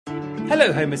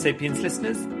Hello, Homo sapiens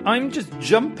listeners. I'm just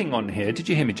jumping on here, did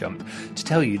you hear me jump, to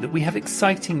tell you that we have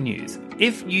exciting news.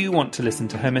 If you want to listen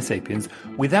to Homo sapiens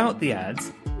without the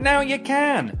ads, now you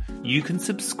can. You can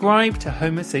subscribe to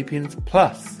Homo sapiens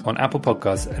Plus on Apple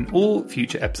Podcasts, and all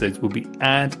future episodes will be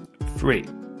ad-free.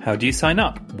 How do you sign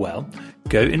up? Well,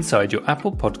 go inside your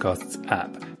Apple Podcasts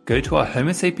app, go to our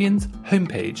Homo sapiens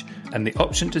homepage, and the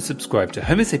option to subscribe to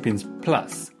Homo sapiens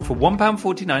Plus for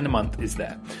 £1.49 a month is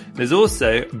there. There's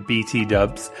also BT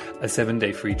Dubs, a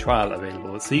 7-day free trial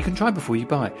available, so you can try before you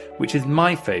buy, which is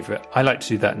my favourite. I like to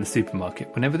do that in the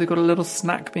supermarket whenever they've got a little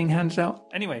snack being handed out.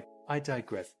 Anyway, I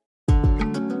digress.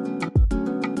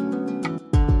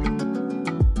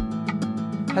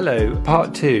 Hello,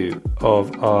 part 2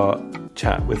 of our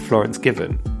chat with Florence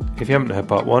Given. If you haven't heard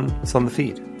part 1, it's on the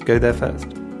feed. Go there first.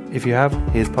 If you have,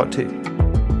 here's part 2.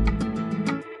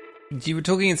 You were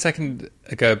talking a second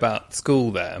ago about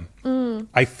school there.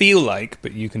 I feel like,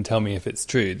 but you can tell me if it's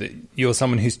true, that you're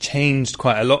someone who's changed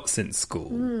quite a lot since school.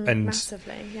 And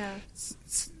massively, yeah.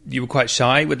 You were quite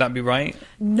shy, would that be right?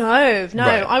 No.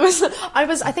 Right.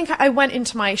 I think I went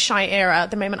into my shy era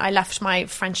the moment I left my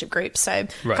friendship group. So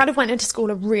kind of went into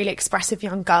school a really expressive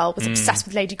young girl, was obsessed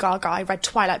with Lady Gaga. I read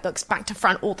Twilight books back to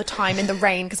front all the time in the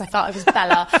rain because I felt I was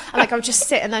Bella. And I would just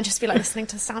sit and then just be listening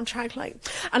to the soundtrack.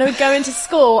 And I would go into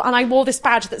school and I wore this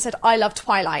badge that said, I love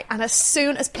Twilight. And as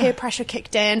soon as peer pressure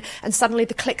kicked in and suddenly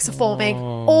the cliques are forming,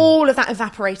 all of that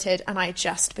evaporated and I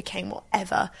just became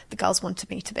whatever the girls wanted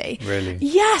me to be. Really?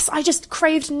 Yes, I just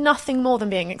craved nothing more than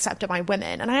being accepted by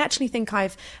women. And I actually think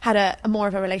I've had a more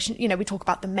of a relation, we talk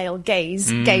about the male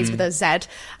gaze, gaze with a Z,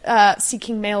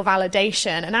 seeking male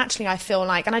validation. And actually I feel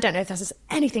like, and I don't know if this has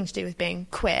anything to do with being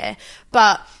queer,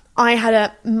 but I had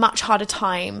a much harder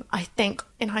time, I think,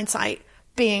 in hindsight,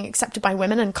 being accepted by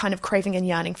women and kind of craving and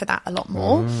yearning for that a lot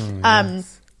more.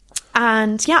 Yes.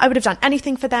 And yeah, I would have done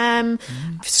anything for them.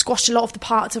 I've squashed a lot of the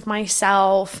parts of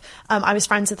myself. I was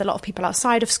friends with a lot of people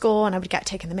outside of school and I would get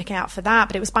taken the mickey out for that,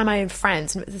 but it was by my own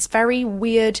friends. And it was this very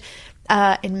weird,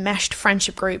 enmeshed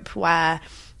friendship group where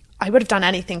I would have done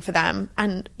anything for them.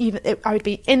 And I would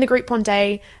be in the group one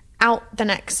day, out the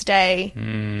next day,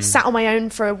 sat on my own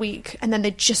for a week, and then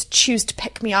they'd just choose to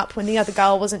pick me up when the other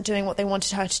girl wasn't doing what they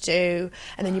wanted her to do.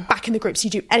 And then you're back in the group, so you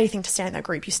do anything to stay in that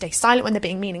group. You stay silent when they're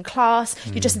being mean in class.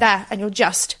 You're just there and you're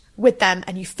just with them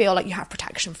and you feel like you have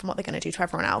protection from what they're going to do to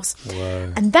everyone else.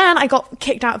 Whoa. And then I got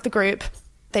kicked out of the group.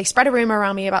 They spread a rumour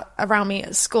around me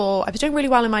at school. I was doing really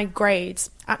well in my grades,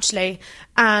 actually.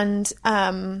 And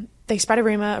they spread a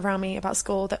rumour around me about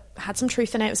school that had some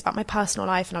truth in it. It was about my personal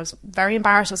life and I was very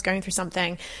embarrassed. I was going through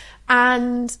something.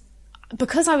 And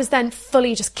because I was then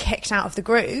fully just kicked out of the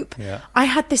group, I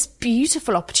had this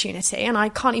beautiful opportunity and I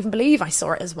can't even believe I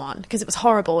saw it as one because it was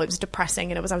horrible. It was depressing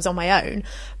and I was on my own.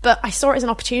 But I saw it as an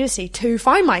opportunity to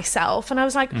find myself. And I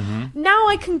was like, now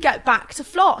I can get back to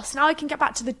floss. Now I can get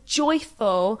back to the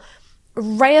joyful,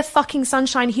 ray of fucking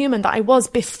sunshine human that I was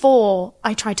before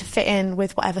I tried to fit in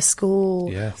with whatever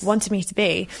school wanted me to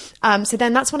be. So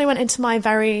then that's when I went into my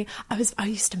I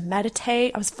used to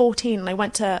meditate. I was 14 and I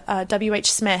went to W.H.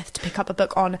 Smith to pick up a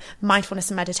book on mindfulness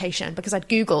and meditation because I'd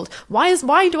Googled,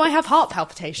 why do I have heart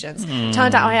palpitations?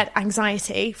 Turned out I had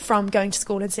anxiety from going to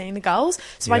school and seeing the girls.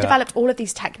 So I developed all of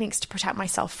these techniques to protect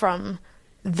myself from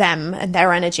them and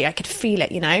their energy. I could feel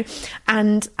it,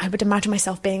 and I would imagine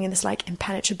myself being in this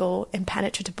impenetrable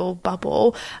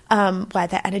bubble where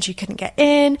their energy couldn't get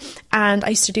in. And I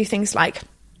used to do things like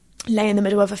lay in the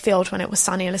middle of a field when it was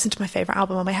sunny and listen to my favorite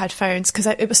album on my headphones because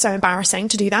it was so embarrassing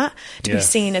to do that, to be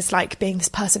seen as being this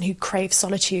person who craves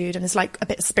solitude and is a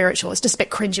bit spiritual. It's just a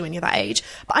bit cringy when you're that age,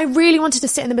 but I really wanted to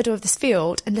sit in the middle of this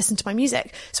field and listen to my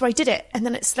music, so I did it. And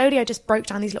then I just broke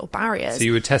down these little barriers. So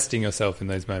you were testing yourself in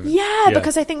those moments?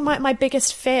 Because I think my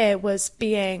biggest fear was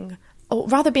being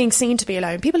seen to be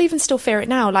alone. People even still fear it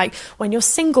now, when you're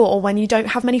single or when you don't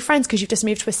have many friends because you've just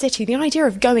moved to a city. The idea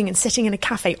of going and sitting in a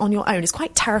cafe on your own is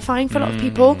quite terrifying for a lot of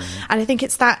people. And I think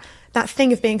it's that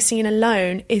thing of being seen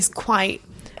alone is quite...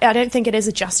 I don't think it is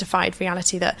a justified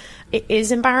reality that it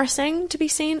is embarrassing to be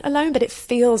seen alone, but it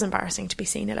feels embarrassing to be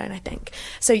seen alone, I think.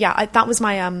 So that was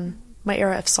my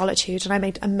era of solitude, and I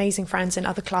made amazing friends in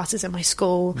other classes in my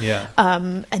school.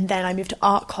 And then I moved to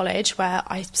art college where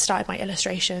I started my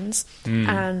illustrations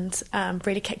and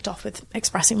really kicked off with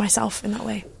expressing myself in that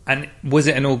way. And was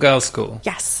it an all-girls school?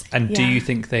 Yes. And do you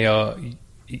think they are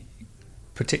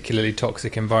particularly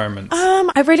toxic environments?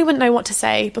 I really wouldn't know what to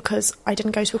say because I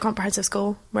didn't go to a comprehensive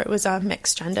school where it was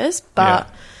mixed genders, but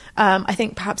I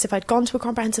think perhaps if I'd gone to a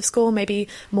comprehensive school, maybe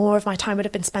more of my time would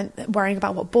have been spent worrying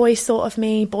about what boys thought of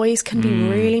me. Boys can be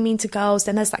really mean to girls.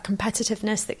 Then there's that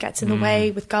competitiveness that gets in the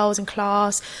way with girls in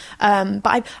class.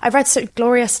 But I've read, so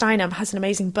Gloria Steinem has an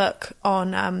amazing book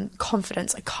on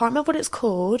confidence. I can't remember what it's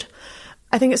called.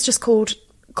 I think it's just called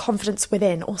Confidence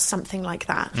Within or something like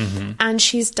that. And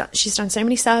she's done so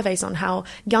many surveys on how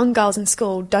young girls in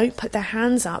school don't put their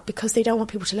hands up because they don't want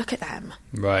people to look at them.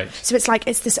 Right. So it's like,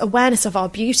 it's this awareness of our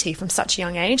beauty from such a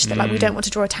young age that like we don't want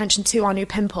to draw attention to our new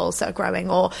pimples that are growing,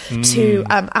 or to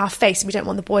our face. We don't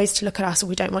want the boys to look at us, or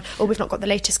we've not got the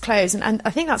latest clothes. And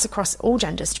I think that's across all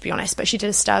genders, to be honest. But she did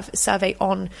a survey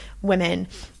on women.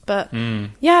 But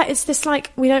yeah, it's this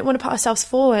like, we don't want to put ourselves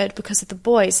forward because of the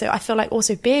boys. So I feel like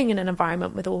also being in an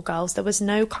environment with all girls, there was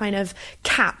no kind of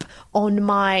cap on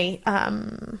my,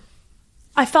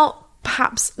 I felt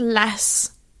perhaps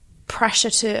less pressure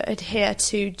to adhere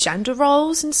to gender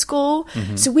roles in school.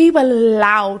 So we were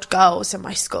loud girls in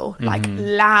my school, like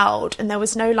loud. And there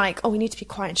was no like, oh, we need to be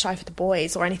quiet and shy for the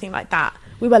boys or anything like that.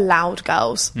 We were loud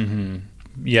girls.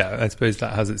 Yeah, I suppose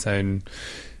that has its own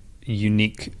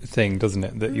unique thing, doesn't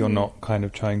it, that you're not kind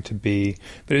of trying to be.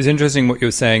 But it was interesting what you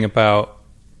were saying about,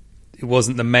 it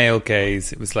wasn't the male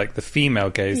gaze, it was like the female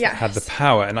gaze that had the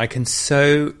power. And I can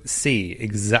so see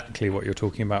exactly what you're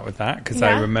talking about with that, because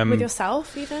I remember with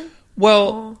yourself even,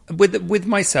 with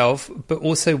myself, but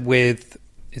also with,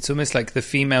 it's almost like the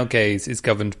female gaze is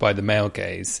governed by the male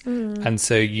gaze, and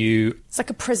so it's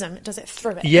like a prism, it does it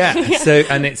through it. So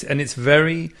and it's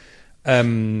very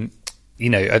you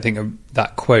know, I think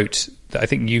that quote, that I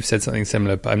think you've said something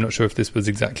similar, but I'm not sure if this was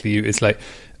exactly you. It's like,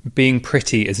 being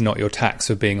pretty is not your tax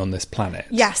for being on this planet.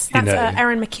 Yes, that's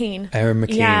Erin McKean. Erin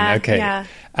McKean, okay. Yeah.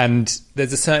 And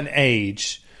there's a certain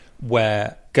age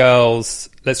where girls,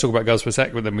 let's talk about girls for a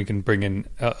sec, but then we can bring in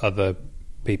other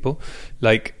people.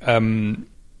 Like,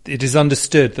 it is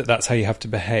understood that that's how you have to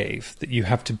behave, that you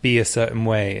have to be a certain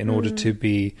way in order to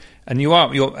be, and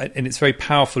and it's very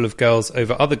powerful of girls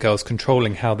over other girls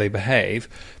controlling how they behave,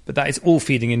 but that is all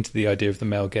feeding into the idea of the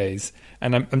male gaze.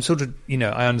 And I'm sort of, you know,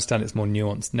 I understand it's more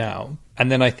nuanced now.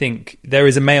 And then I think there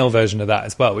is a male version of that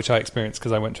as well, which I experienced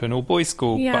because I went to an all-boys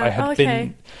school,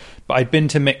 but I'd been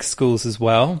to mixed schools as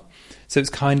well. So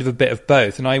it's kind of a bit of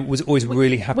both. And I was always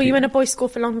really happy. Were you in a boys' school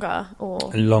for longer? Or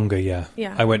longer, yeah.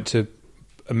 Yeah. I went to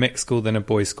a mixed school, then a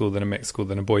boys' school, then a mixed school,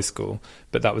 then a boys' school.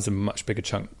 But that was a much bigger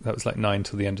chunk. That was like 9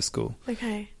 till the end of school.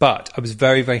 Okay. But I was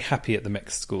very, very happy at the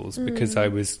mixed schools because I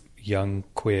was young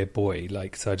queer boy,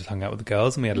 like, so I just hung out with the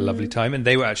girls and we had a lovely time, and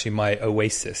they were actually my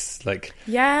oasis. Like,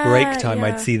 break time,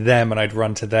 I'd see them and I'd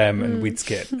run to them and we'd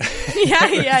skip.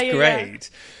 It was great.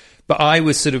 But I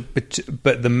was sort of,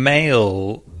 but the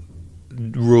male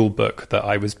rule book that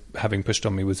I was having pushed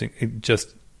on me was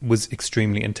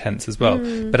extremely intense as well.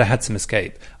 But I had some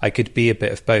escape. I could be a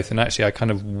bit of both, and actually I kind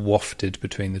of wafted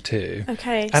between the two.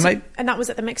 Okay. And and that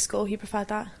was at the mixed school, you preferred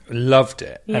that? Loved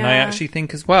it. And I actually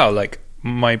think as well, like,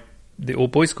 the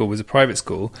all-boys school was a private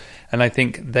school, and I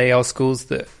think they are schools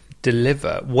that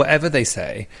deliver, whatever they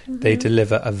say, they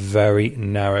deliver a very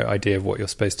narrow idea of what you're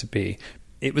supposed to be.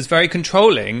 It was very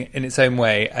controlling in its own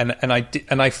way, and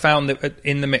I found that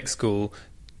in the mixed school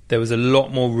there was a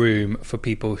lot more room for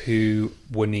people who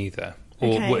were neither,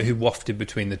 or who wafted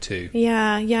between the two.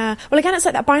 Yeah. Well, again, it's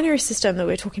like that binary system that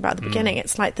we were talking about at the beginning.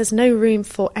 It's like there's no room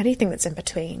for anything that's in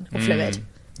between or fluid.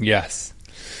 Yes.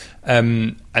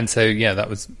 And so, yeah, that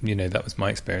was my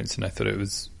experience, and I thought it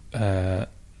was, I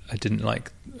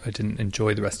didn't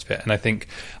enjoy the rest of it. And I think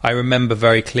I remember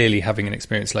very clearly having an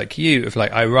experience like you, of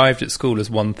like, I arrived at school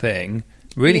as one thing,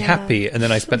 really happy, and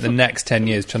then I spent the next 10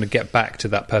 years trying to get back to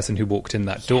that person who walked in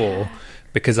that door,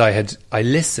 because I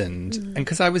listened, and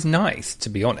because I was nice, to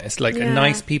be honest. Like,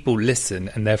 nice people listen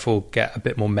and therefore get a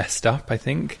bit more messed up, I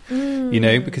think, you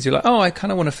know, because you're like, oh, I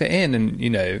kind of want to fit in, and,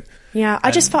 you know. Yeah,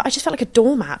 I just felt like a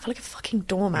doormat. I felt like a fucking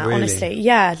doormat, really? Honestly.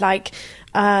 Yeah, like,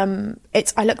 I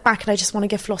look back and I just want to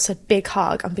give Floss a big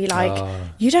hug and be like,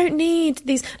 you don't need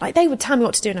these, like, they would tell me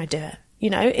what to do and I'd do it, you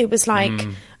know. It was like,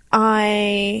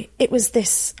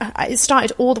 it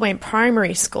started all the way in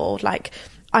primary school. Like,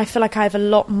 I feel like I have a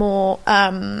lot more,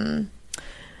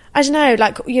 I don't know,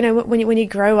 like, you know, when you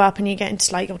grow up and you get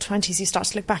into like your 20s, you start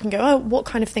to look back and go, oh, what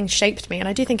kind of things shaped me? And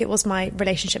I do think it was my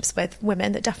relationships with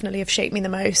women that definitely have shaped me the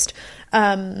most.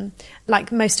 Like,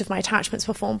 most of my attachments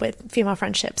were formed with female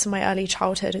friendships in my early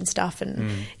childhood and stuff.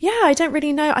 And I don't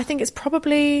really know. I think it's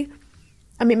probably,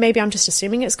 I mean, maybe I'm just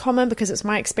assuming it's common because it's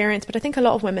my experience, but I think a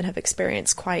lot of women have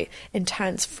experienced quite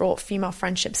intense, fraught female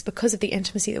friendships because of the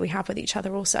intimacy that we have with each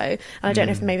other also. And I don't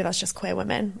know if maybe that's just queer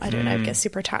women. I don't know, get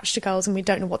super attached to girls and we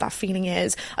don't know what that feeling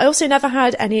is. I also never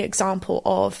had any example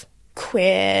of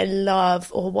queer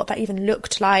love or what that even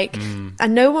looked like.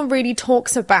 And no one really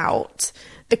talks about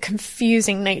the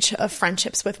confusing nature of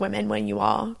friendships with women when you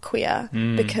are queer,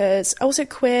 because also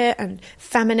queer and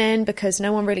feminine, because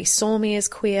no one really saw me as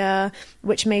queer,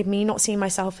 which made me not see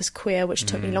myself as queer, which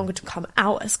took me longer to come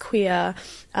out as queer.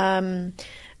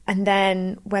 And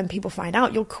then when people find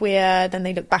out you're queer, then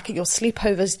they look back at your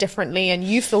sleepovers differently and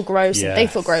you feel gross and they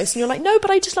feel gross. And you're like, no,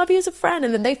 but I just love you as a friend.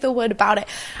 And then they feel weird about it.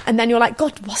 And then you're like,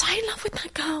 God, was I in love with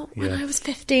that girl when I was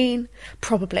 15?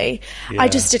 Probably. I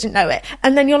just didn't know it.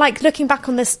 And then you're like looking back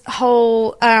on this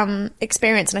whole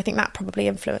experience. And I think that probably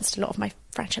influenced a lot of my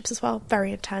friendships as well.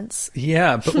 Very intense.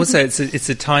 Yeah, but also it's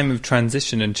a time of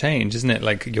transition and change, isn't it?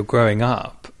 Like you're growing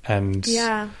up and...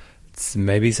 Yeah.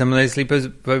 Maybe some of those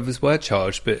sleepovers were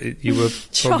charged, but you were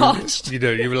charged. You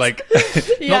know, you were like,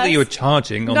 not that you were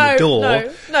charging on the door.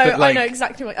 No, but like, I know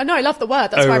exactly what. I know, I love the word.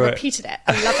 That's why I repeated it.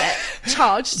 I love it.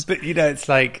 Charged. But you know, it's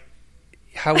like,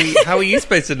 how are you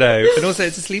supposed to know? And also,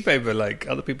 it's a sleepover. Like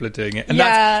other people are doing it, and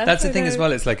that's the thing as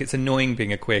well. It's like it's annoying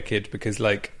being a queer kid because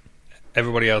like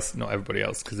everybody else, not everybody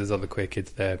else, because there's other queer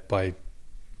kids there by,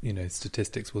 you know,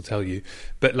 statistics will tell you,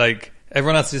 but like.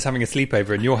 Everyone else is just having a sleepover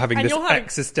and you're having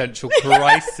existential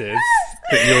crisis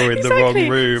that you're in the wrong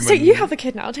room. So you have a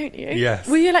kid now, don't you? Yes.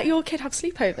 Will you let your kid have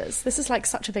sleepovers? This is like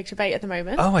such a big debate at the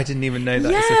moment. Oh, I didn't even know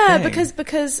that was a thing.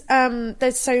 because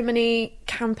there's so many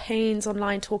campaigns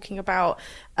online talking about...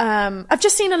 I've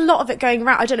just seen a lot of it going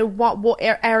around. I don't know what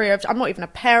area of... I'm not even a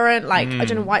parent. Like, I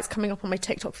don't know why it's coming up on my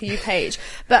TikTok For You page.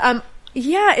 But...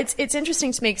 yeah, it's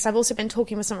interesting to me because I've also been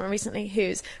talking with someone recently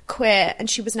who's queer and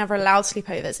she was never allowed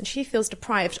sleepovers and she feels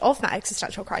deprived of that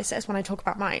existential crisis when I talk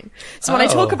about mine. So when I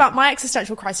talk about my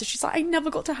existential crisis, she's like, I never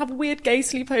got to have weird gay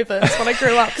sleepovers when I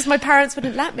grew up because my parents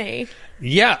wouldn't let me.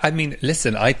 Yeah, I mean,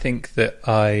 listen, I think that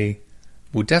I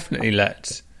will definitely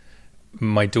let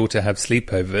my daughter have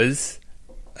sleepovers.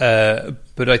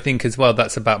 But I think as well,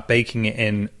 that's about baking it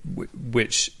in,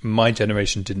 which my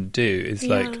generation didn't do. It's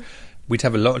like... We'd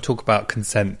have a lot of talk about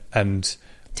consent and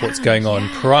what's going on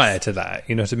prior to that.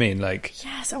 You know what I mean? Like,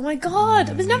 yes. Oh my God.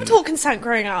 I was never taught consent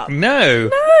growing up. No,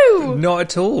 not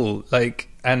at all. Like,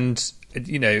 and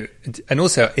you know, and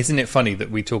also, isn't it funny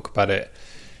that we talk about it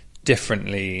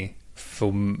differently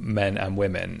for men and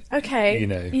women? Okay. You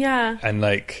know? Yeah. And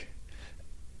like,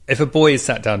 if a boy is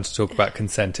sat down to talk about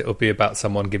consent, it'll be about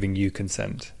someone giving you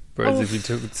consent. Whereas if you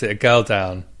sit a girl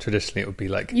down, traditionally it would be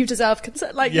like... You deserve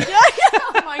consent. Like, yeah.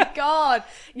 Oh my God.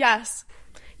 Yes.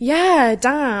 Yeah,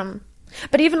 damn.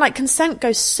 But even like consent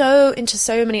goes so into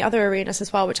so many other arenas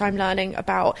as well, which I'm learning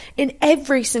about in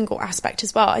every single aspect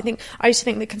as well. I used to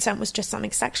think that consent was just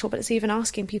something sexual, but it's even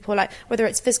asking people like whether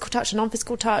it's physical touch or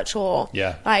non-physical touch or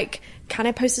like, can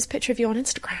I post this picture of you on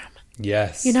Instagram?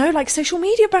 Yes. You know, like social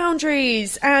media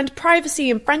boundaries and privacy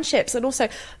and friendships. And also,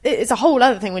 it's a whole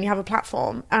other thing when you have a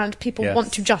platform and people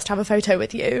want to just have a photo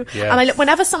with you. Yes. And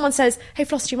whenever someone says, hey,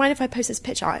 Floss, do you mind if I post this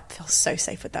picture? I feel so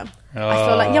safe with them. Oh. I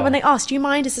feel like, when they ask, do you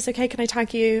mind? Is this okay? Can I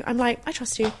tag you? I'm like, I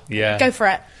trust you. Yeah. Go for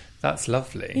it. That's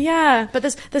lovely. Yeah, but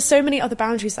there's so many other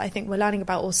boundaries that I think we're learning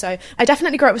about also. I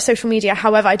definitely grew up with social media.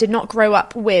 However, I did not grow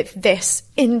up with this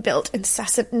inbuilt,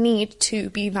 incessant need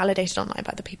to be validated online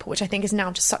by other people, which I think is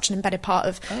now just such an embedded part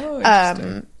of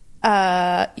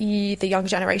the young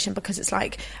generation, because it's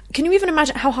like, can you even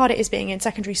imagine how hard it is being in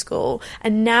secondary school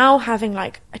and now having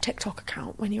like a TikTok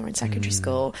account when you're in secondary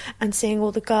school and seeing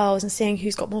all the girls and seeing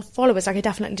who's got more followers? Like, I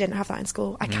definitely didn't have that in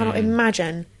school. I cannot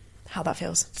imagine how that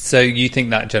feels. So you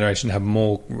think that generation have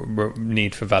more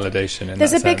need for validation?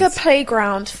 There's a bigger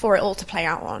playground for it all to play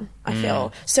out on, I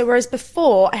feel. So whereas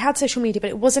before I had social media, but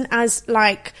it wasn't as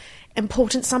like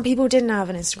important. Some people didn't have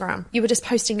an Instagram. You were just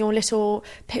posting your little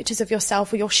pictures of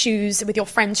yourself with your shoes, with your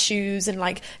friends' shoes, and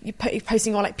like you're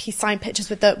posting your like peace sign pictures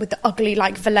with the ugly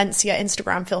like Valencia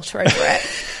Instagram filter over it.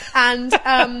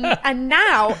 And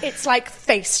now it's like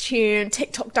Facetune,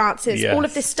 TikTok dances, all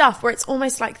of this stuff where it's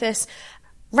almost like this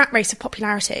rat race of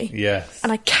popularity. Yes.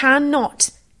 And I cannot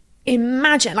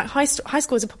imagine, like high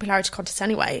school is a popularity contest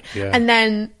anyway. Yeah. And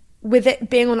then with it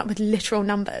being on with literal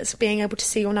numbers, being able to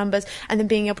see your numbers and then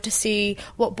being able to see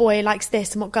what boy likes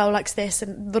this and what girl likes this.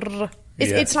 And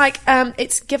it's like,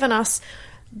 it's given us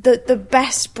the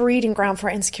best breeding ground for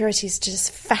our insecurities to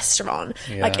just fester on.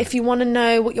 Yeah. Like if you want to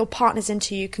know what your partner's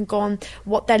into, you can go on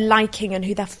what they're liking and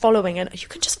who they're following, and you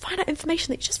can just find out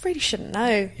information that you just really shouldn't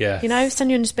know. Yeah. You know,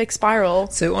 send you in this big spiral.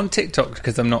 So on TikTok,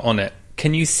 because I'm not on it,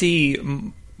 can you see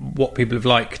what people have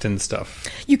liked and stuff?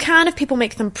 You can if people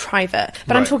make them private,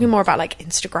 but I'm talking more about like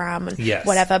Instagram and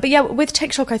whatever. But yeah, with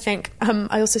TikTok, I think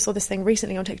I also saw this thing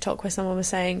recently on TikTok where someone was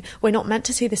saying we're not meant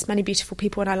to see this many beautiful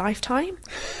people in our lifetime.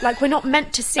 Like we're not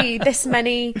meant to see this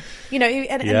many, you know.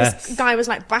 And this guy was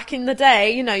like, back in the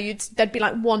day, you know, there'd be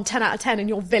like 1 10 out of 10 in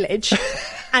your village,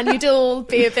 and you'd all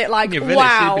be a bit like,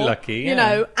 wow, you'd be lucky, you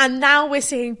know. And now we're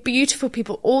seeing beautiful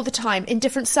people all the time in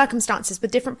different circumstances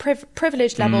with different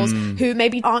privilege levels who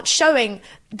maybe aren't showing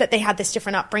that they had this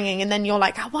different upbringing, and then you're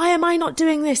like, why am I not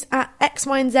doing this at X,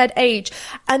 Y, and Z age?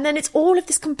 And then it's all of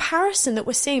this comparison that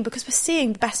we're seeing because we're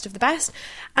seeing the best of the best.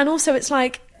 And also it's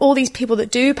like all these people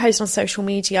that do post on social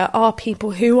media are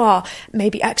people who are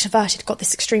maybe extroverted, got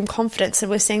this extreme confidence, and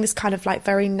we're seeing this kind of like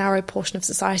very narrow portion of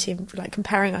society like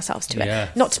comparing ourselves to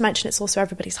it. Not to mention it's also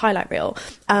everybody's highlight reel.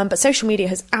 But social media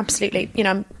has absolutely, you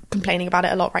know, I'm complaining about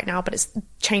it a lot right now, but it's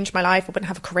changed my life. I wouldn't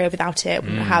have a career without it. I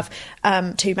wouldn't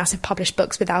have 2 massive published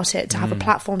books without it. To have a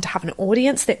platform, to have an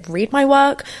audience that read my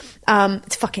work,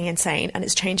 it's fucking insane, and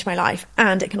it's changed my life.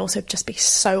 And it can also just be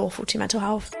so awful to mental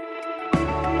health.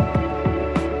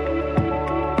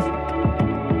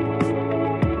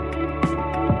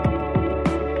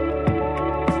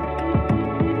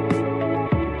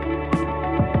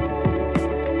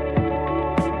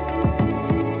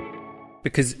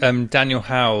 Because Daniel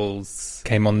Howells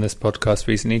came on this podcast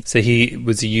recently. So he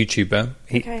was a YouTuber.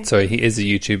 He is a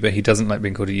YouTuber. He doesn't like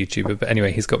being called a YouTuber. But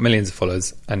anyway, he's got millions of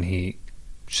followers and he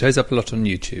shows up a lot on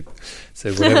YouTube.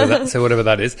 So whatever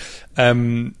that is.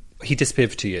 He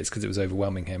disappeared for 2 years because it was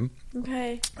overwhelming him.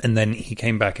 Okay. And then he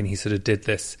came back and he sort of did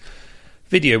this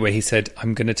video where he said,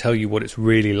 I'm going to tell you what it's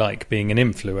really like being an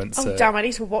influencer. Oh, damn, I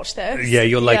need to watch this. Yeah,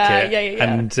 you'll like it. Yeah.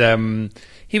 And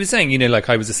he was saying, you know, like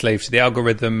I was a slave to the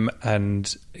algorithm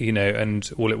and, you know, and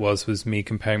all it was me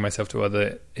comparing myself to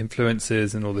other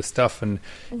influencers and all this stuff. And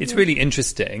it's really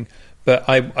interesting. But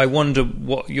I wonder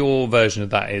what your version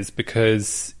of that is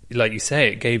because, like you say,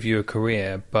 it gave you a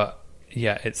career. But,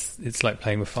 yeah, it's like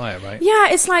playing with fire, right?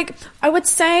 Yeah, it's like, I would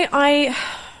say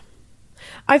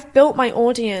I've built my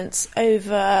audience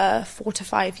over 4 to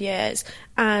 5 years,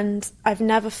 and I've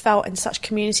never felt in such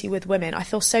community with women. I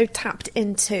feel so tapped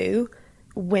into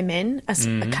women as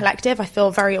a collective. I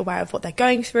feel very aware of what they're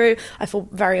going through. I feel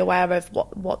very aware of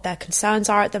what their concerns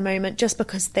are at the moment, just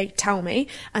because they tell me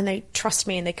and they trust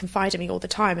me and they confide in me all the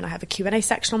time. And I have a Q&A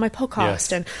section on my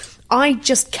podcast, and I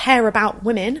just care about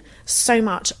women so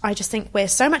much. I just think we're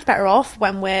so much better off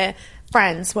when we're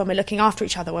friends, when we're looking after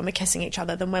each other, when we're kissing each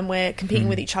other, than when we're competing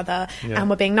with each other and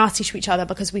we're being nasty to each other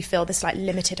because we feel this like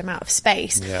limited amount of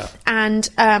space. And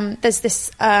there's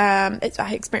this I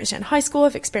experienced it in high school,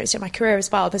 I've experienced it in my career as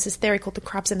well. There's this theory called the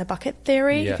crabs in the bucket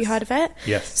theory. Have you heard of it?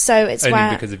 So it's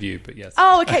only because of you, but yes.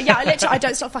 Oh, okay. Yeah, I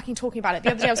don't stop fucking talking about it.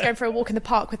 The other day I was going for a walk in the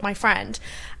park with my friend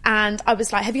and I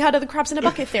was like, have you heard of the crabs in a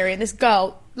bucket theory? And this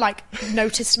girl like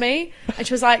noticed me and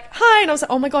she was like, hi, and I was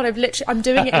like, oh my god, I'm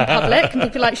doing it in public, and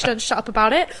people like, she don't shut up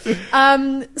about it.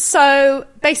 So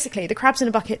basically the crabs in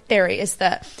a bucket theory is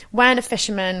that when a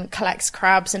fisherman collects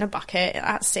crabs in a bucket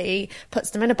at sea,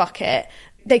 puts them in a bucket,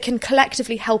 they can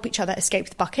collectively help each other escape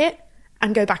the bucket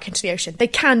and go back into the ocean. They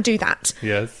can do that.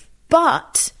 Yes.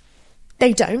 But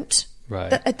they don't. Right.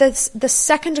 The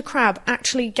second a crab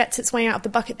actually gets its way out of the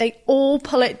bucket, they all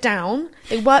pull it down.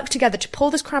 They work together to pull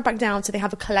this crab back down, so they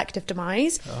have a collective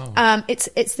demise.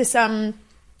 It's this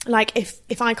like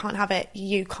if I can't have it,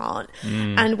 you can't.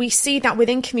 And we see that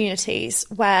within communities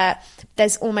where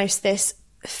there's almost this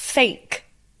fake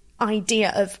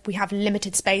idea of we have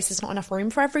limited space, there's not enough room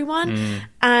for everyone.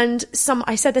 And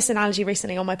I said this analogy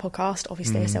recently on my podcast,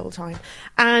 obviously I say all the time,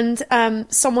 and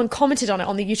someone commented on it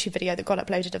on the YouTube video that got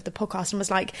uploaded of the podcast and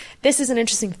was like, this is an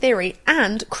interesting theory,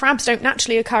 and crabs don't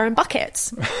naturally occur in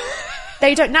buckets.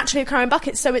 They don't naturally occur in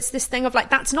buckets. So it's this thing of like,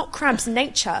 that's not crab's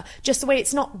nature, just the way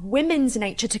it's not women's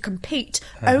nature to compete.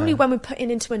 Only when we're put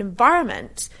into an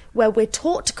environment where we're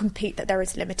taught to compete that there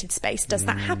is limited space does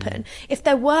that happen. If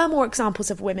there were more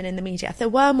examples of women in the media, if there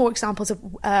were more examples of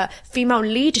female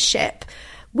leadership,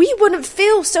 we wouldn't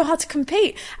feel so hard to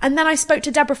compete. And then I spoke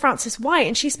to Deborah Francis-White,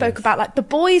 and she spoke about like the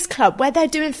boys club, where they're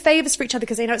doing favors for each other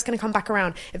because they know it's going to come back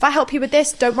around. If I help you with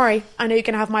this, don't worry, I know you're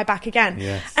going to have my back again.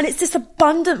 And it's this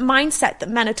abundant mindset that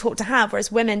men are taught to have, whereas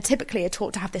women typically are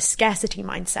taught to have this scarcity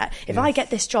mindset. If I get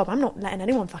this job, I'm not letting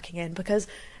anyone fucking in because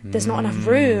there's not enough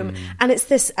room. And it's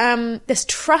this this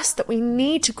trust that we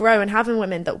need to grow and have in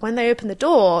women, that when they open the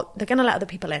door, they're going to let other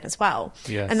people in as well.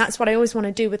 And that's what I always want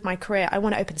to do with my career. I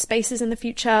want to open spaces in the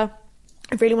future. I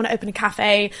really want to open a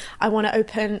cafe. I want to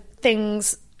open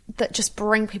things that just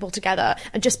bring people together.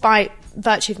 And just by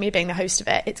virtue of me being the host of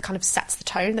it, it kind of sets the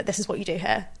tone that this is what you do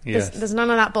here. Yes. There's none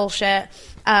of that bullshit.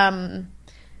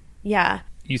 Yeah.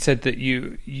 You said that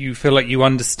you feel like you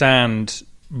understand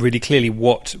really clearly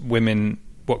what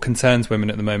concerns women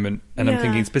at the moment, and I'm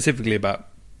thinking specifically about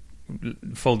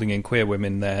folding in queer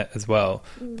women there as well.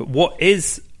 But what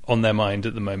is on their mind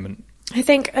at the moment? I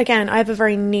think, again, I have a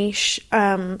very niche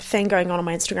thing going on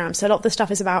my Instagram. So a lot of the stuff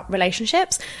is about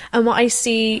relationships. And what I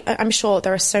see, I'm sure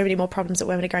there are so many more problems that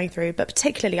women are going through, but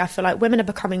particularly I feel like women are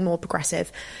becoming more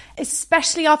progressive,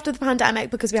 especially after the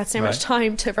pandemic, because we had so much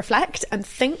time to reflect and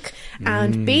think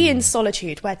and be in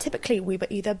solitude, where typically we were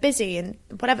either busy and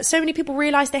whatever. So many people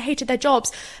realised they hated their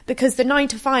jobs because the 9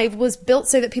 to 5 was built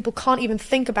so that people can't even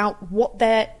think about what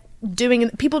they're doing,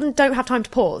 and people don't have time to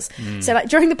pause. So like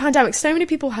during the pandemic, so many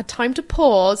people had time to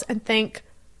pause and think,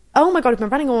 oh my god, I've been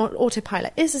running on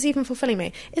autopilot. Is this even fulfilling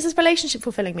me? Is this relationship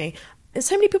fulfilling me? And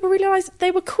so many people realised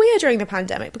they were queer during the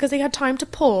pandemic because they had time to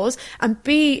pause and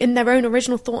be in their own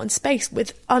original thought and space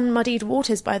with unmuddied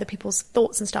waters by other people's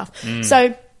thoughts and stuff.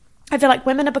 So I feel like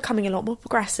women are becoming a lot more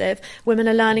progressive. Women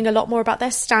are learning a lot more about their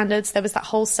standards. There was that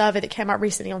whole survey that came out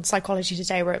recently on Psychology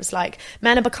Today where it was like,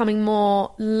 men are becoming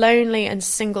more lonely and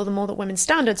single the more that women's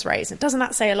standards raise. And doesn't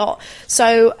that say a lot?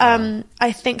 So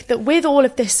I think that with all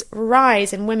of this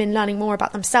rise in women learning more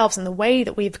about themselves and the way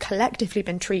that we've collectively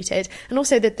been treated, and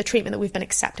also the treatment that we've been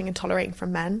accepting and tolerating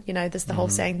from men, you know, there's the whole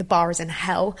saying, the bar is in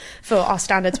hell for our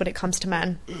standards when it comes to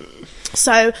men.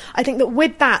 So I think that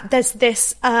with that, there's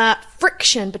this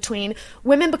friction between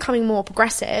women becoming more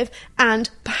progressive and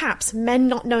perhaps men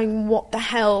not knowing what the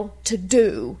hell to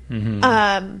do,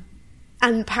 and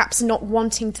perhaps not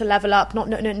wanting to level up, not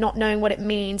knowing what it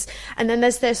means. And then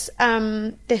there's this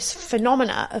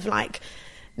phenomena of like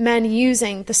men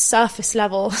using the surface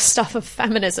level stuff of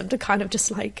feminism to kind of just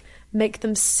like make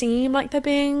them seem like they're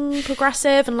being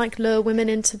progressive and like lure women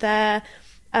into their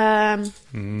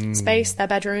space, their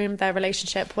bedroom, their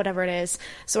relationship, whatever it is.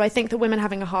 So I think that women are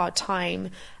having a hard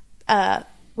time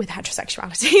with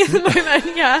heterosexuality at the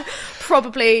moment. Yeah,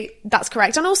 probably that's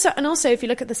correct. And also if you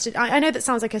look at the I know that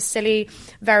sounds like a silly,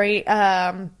 very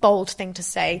bold thing to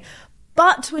say,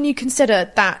 but when you consider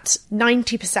that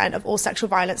 90% of all sexual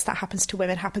violence that happens to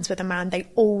women happens with a man they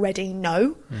already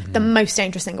know, the most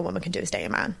dangerous thing a woman can do is date a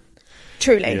man.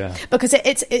 Truly. Because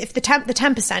it's if the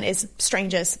 10% is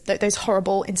strangers, those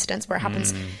horrible incidents where it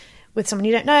happens with someone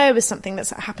you don't know, with something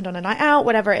that's happened on a night out,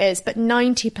 whatever it is. But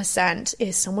 90%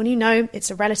 is someone you know,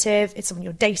 it's a relative, it's someone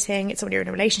you're dating, it's someone you're in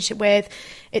a relationship with,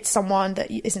 it's someone that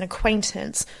is an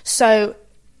acquaintance. So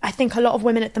I think a lot of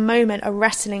women at the moment are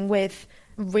wrestling with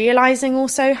realising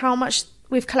also how much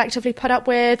we've collectively put up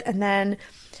with, and then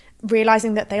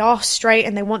realising that they are straight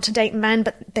and they want to date men,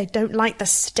 but they don't like the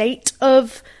state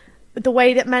of the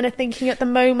way that men are thinking at the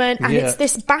moment. And it's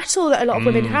this battle that a lot of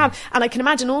women have. And I can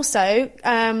imagine also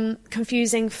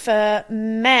confusing for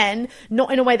men,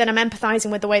 not in a way that I'm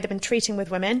empathising with the way they've been treating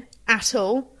with women at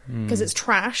all, because it's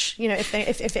trash, you know, if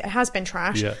it has been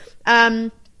trash.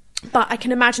 But I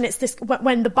can imagine it's this,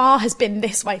 when the bar has been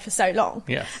this way for so long,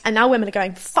 and now women are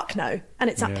going, fuck no, and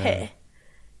it's up here.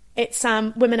 It's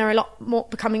women are a lot more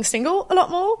becoming single a lot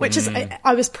more, which is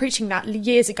I was preaching that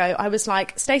years ago. I was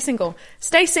like, stay single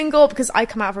because I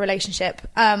come out of a relationship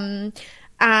and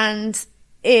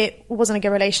it wasn't a good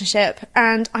relationship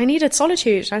and I needed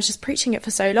solitude. I was just preaching it for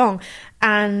so long,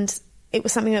 and it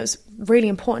was something that was really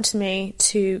important to me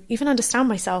to even understand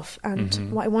myself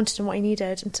and what I wanted and what I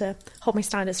needed, and to hold my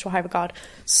standards to a high regard.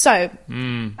 So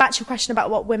back to your question about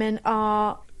what women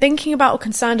are thinking about or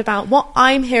concerned about. What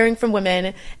I'm hearing from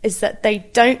women is that they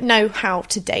don't know how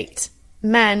to date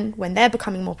men when they're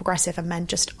becoming more progressive, and men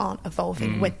just aren't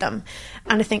evolving with them.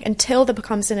 And I think until there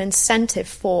becomes an incentive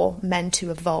for men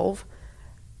to evolve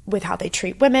with how they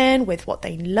treat women, with what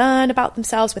they learn about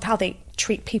themselves, with how they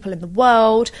treat people in the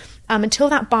world, until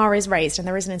that bar is raised and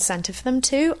there is an incentive for them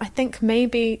to, I think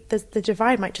maybe the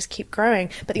divide might just keep growing.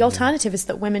 But the alternative is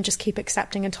that women just keep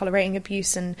accepting and tolerating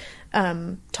abuse and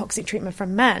toxic treatment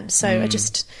from men. So I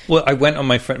just... Well, I went on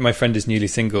my friend is newly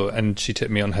single, and she took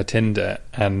me on her Tinder,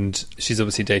 and she's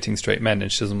obviously dating straight men and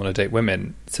she doesn't want to date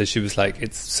women. So she was like,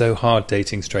 it's so hard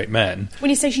dating straight men. When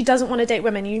you say she doesn't want to date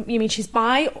women, you mean she's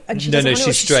bi and she doesn't want to,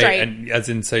 she's straight, and as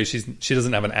in, so she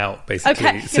doesn't have an out, basically.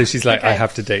 Okay. So she's like, I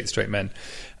have to date straight men.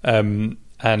 And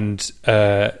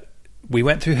we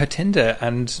went through her Tinder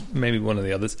and maybe one of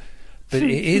the others, but it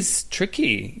is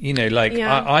tricky, you know, like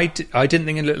I didn't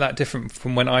think it looked that different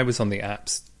from when I was on the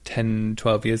apps 10,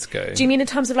 12 years ago. Do you mean in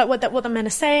terms of like what the men are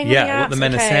saying? Yeah, what the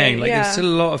men are saying. Like there's still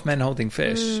a lot of men holding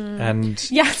fish, and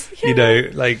you know,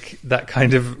 like that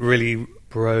kind of really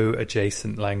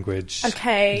bro-adjacent language.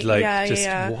 Okay, like,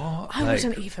 yeah. What? I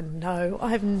wouldn't even know. I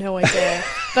have no idea.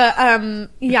 But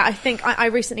I think I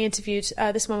recently interviewed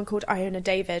this woman called Iona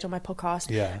David on my podcast.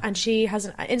 Yeah. And she has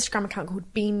an Instagram account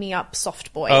called Beam Me Up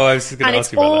Soft Boy. Oh, I was going to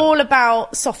ask you about that. And it's all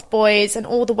about soft boys and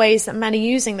all the ways that men are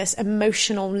using this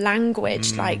emotional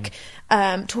language, like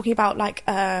talking about like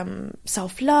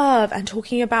self-love and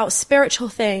talking about spiritual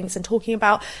things and talking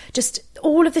about just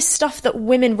all of this stuff that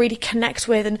women really connect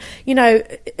with. And, you know,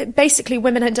 basically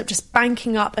women end up just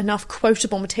banking up enough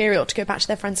quotable material to go back to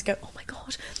their friends and go, oh my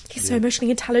God, he's so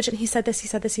emotionally intelligent. He said this, he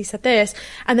said this, he said this.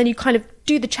 And then you kind of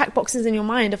do the check boxes in your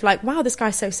mind of like, wow, this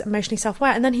guy's so emotionally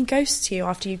self-aware. And then he ghosts you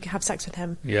after you have sex with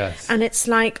him. Yes. And it's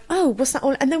like, oh, what's that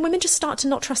all? And then women just start to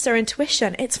not trust their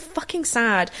intuition. It's fucking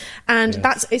sad. And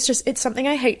it's something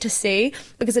I hate to see,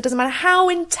 because it doesn't matter how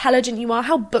intelligent you are,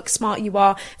 how book smart you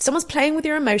are. If someone's playing with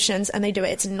your emotions and they do it,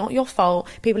 it's not your fault.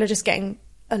 People are just getting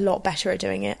a lot better at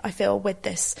doing it, I feel, with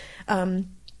this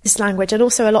this language. And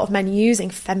also a lot of men using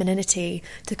femininity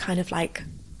to kind of like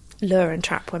lure and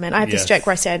trap women. I have this joke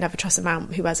where I say I never trust a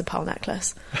man who wears a pearl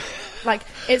necklace. Like,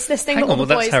 it's this thing that all the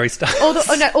boys... that's Harry Styles.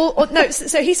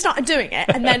 So he started doing it,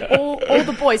 and then all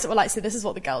the boys that were like, so this is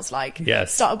what the girls like,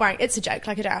 started wearing... It's a joke,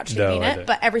 like, I don't actually mean it,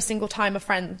 but every single time a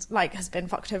friend, like, has been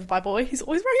fucked over by a boy, he's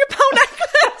always wearing a pearl necklace!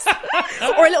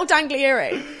 Or a little dangly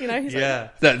earring, you know? He's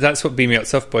like, that's what Beam Me Up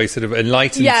Soft Boy sort of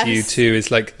enlightens you to, is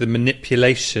like the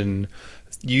manipulation...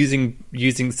 Using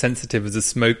sensitive as a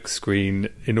smoke screen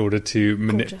in order to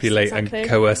manipulate and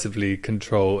coercively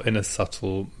control in a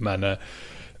subtle manner.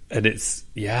 And it's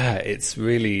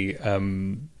really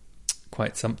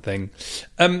quite something.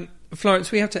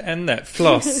 Florence, we have to end that.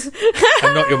 Floss.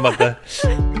 I'm not your mother.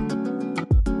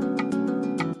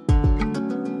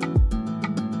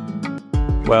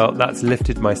 Well, that's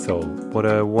lifted my soul. What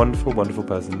a wonderful, wonderful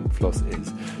person Floss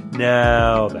is.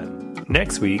 Now then.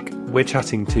 Next week, we're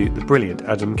chatting to the brilliant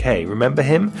Adam Kay. Remember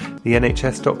him? The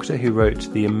NHS doctor who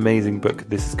wrote the amazing book,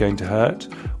 This Is Going to Hurt.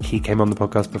 He came on the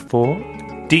podcast before.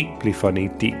 Deeply funny,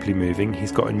 deeply moving.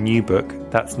 He's got a new book.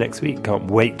 That's next week.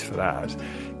 Can't wait for that.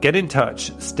 Get in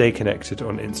touch. Stay connected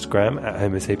on Instagram at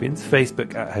Homo Sapiens,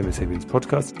 Facebook at Homo Sapiens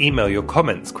Podcast. Email your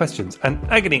comments, questions, and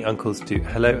agony uncles to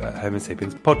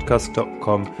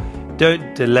hello@homosapienspodcast.com.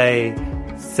 Don't delay.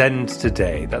 Send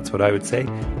today. That's what I would say.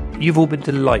 You've all been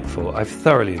delightful. I've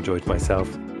thoroughly enjoyed myself.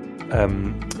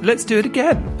 Let's do it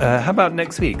again. How about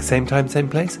next week? Same time, same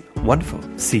place? Wonderful.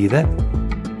 See you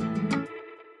then.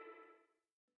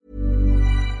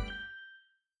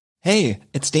 Hey,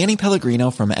 it's Danny Pellegrino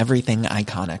from Everything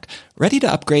Iconic. Ready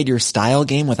to upgrade your style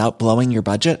game without blowing your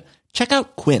budget? Check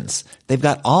out Quince. They've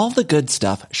got all the good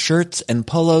stuff, shirts and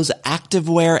polos,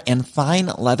 activewear, and fine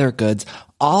leather goods,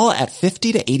 all at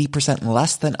 50 to 80%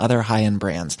 less than other high-end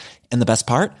brands. And the best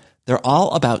part? They're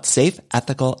all about safe,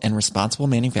 ethical, and responsible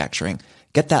manufacturing.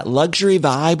 Get that luxury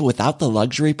vibe without the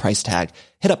luxury price tag.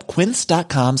 Hit up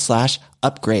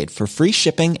quince.com/upgrade for free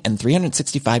shipping and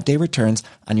 365-day returns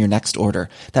on your next order.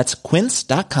 That's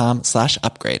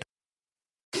quince.com/upgrade.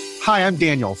 Hi, I'm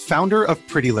Daniel, founder of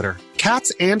Pretty Litter.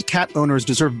 Cats and cat owners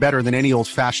deserve better than any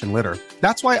old-fashioned litter.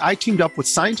 That's why I teamed up with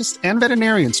scientists and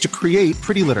veterinarians to create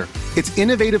Pretty Litter. Its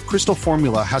innovative crystal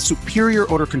formula has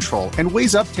superior odor control and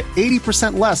weighs up to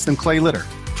 80% less than clay litter.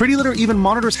 Pretty Litter even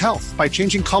monitors health by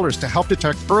changing colors to help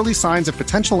detect early signs of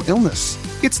potential illness.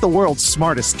 It's the world's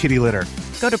smartest kitty litter.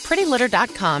 Go to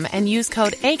prettylitter.com and use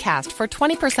code ACAST for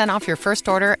 20% off your first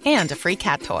order and a free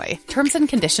cat toy. Terms and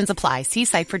conditions apply. See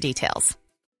site for details.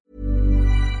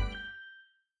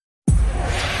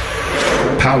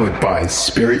 Powered by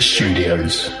Spirit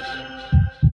Studios.